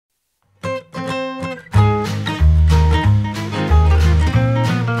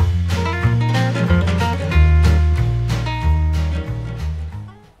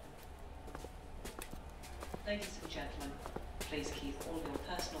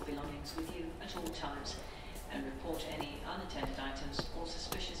at all times and report any unattended items or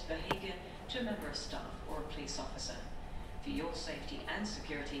suspicious behaviour to a member of staff or a police officer. For your safety and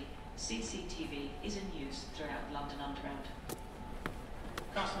security, CCTV is in use throughout London Underground.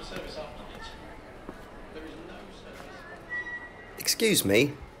 Customer service update. There is no service. Excuse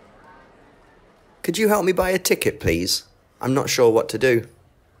me. Could you help me buy a ticket, please? I'm not sure what to do.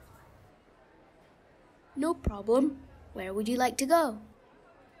 No problem. Where would you like to go?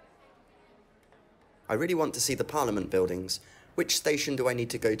 I really want to see the Parliament buildings. Which station do I need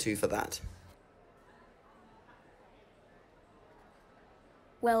to go to for that?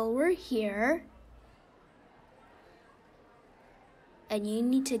 Well, we're here. And you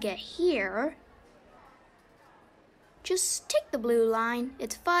need to get here. Just take the blue line.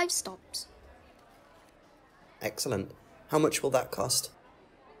 It's 5 stops. Excellent. How much will that cost?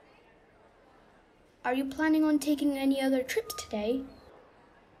 Are you planning on taking any other trips today?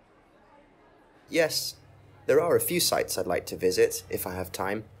 Yes. There are a few sites I'd like to visit, if I have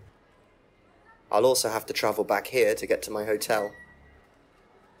time. I'll also have to travel back here to get to my hotel.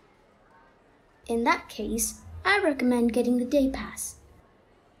 In that case, I recommend getting the day pass.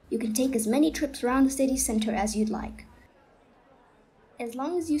 You can take as many trips around the city centre as you'd like, as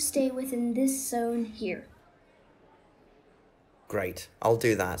long as you stay within this zone here. Great, I'll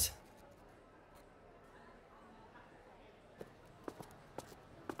do that.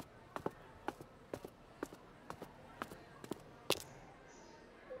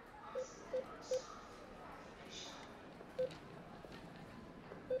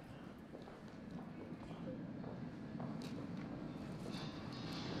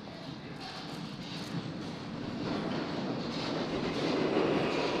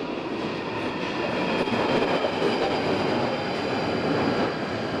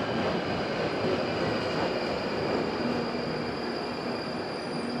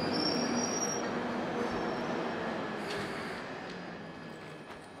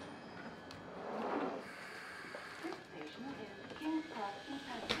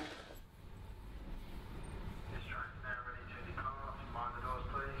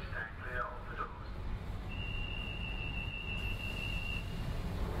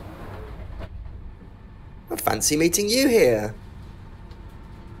 I fancy meeting you here.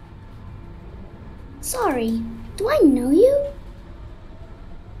 Sorry, do I know you?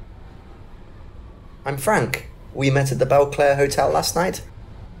 I'm Frank. We met at the Belclair Hotel last night.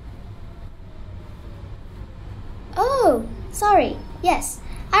 Oh, sorry. Yes,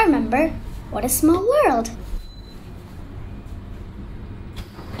 I remember. What a small world.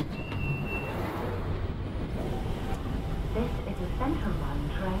 This is a Central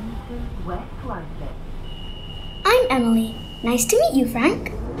Line train to West London. I'm Emily. Nice to meet you,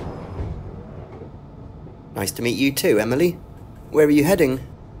 Frank. Nice to meet you too, Emily. Where are you heading?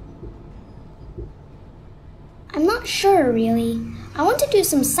 I'm not sure, really. I want to do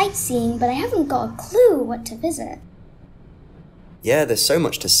some sightseeing, but I haven't got a clue what to visit. Yeah, there's so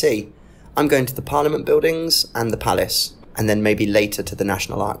much to see. I'm going to the Parliament buildings and the Palace, and then maybe later to the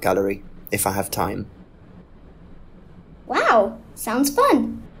National Art Gallery, if I have time. Wow, sounds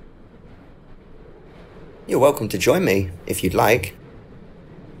fun. You're welcome to join me, if you'd like.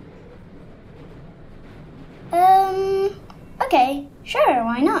 Okay, sure,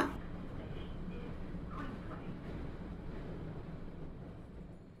 why not?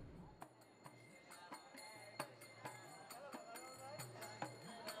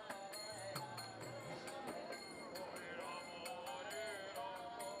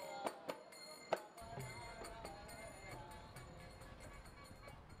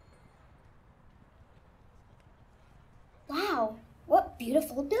 Wow, what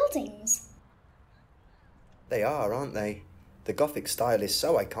beautiful buildings. They are, aren't they? The Gothic style is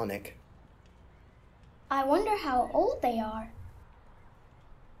so iconic. I wonder how old they are.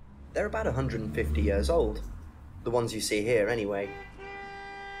 They're about 150 years old. The ones you see here, anyway.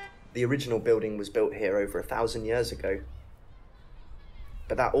 The original building was built here over 1,000 years ago.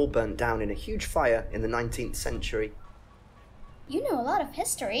 But that all burnt down in a huge fire in the 19th century. You know a lot of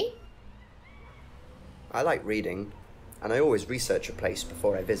history. I like reading, and I always research a place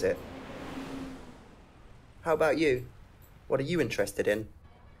before I visit. How about you? What are you interested in?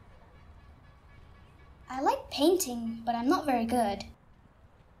 I like painting, but I'm not very good.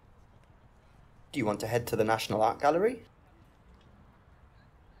 Do you want to head to the National Art Gallery?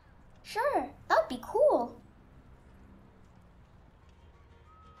 Sure, that'd be cool.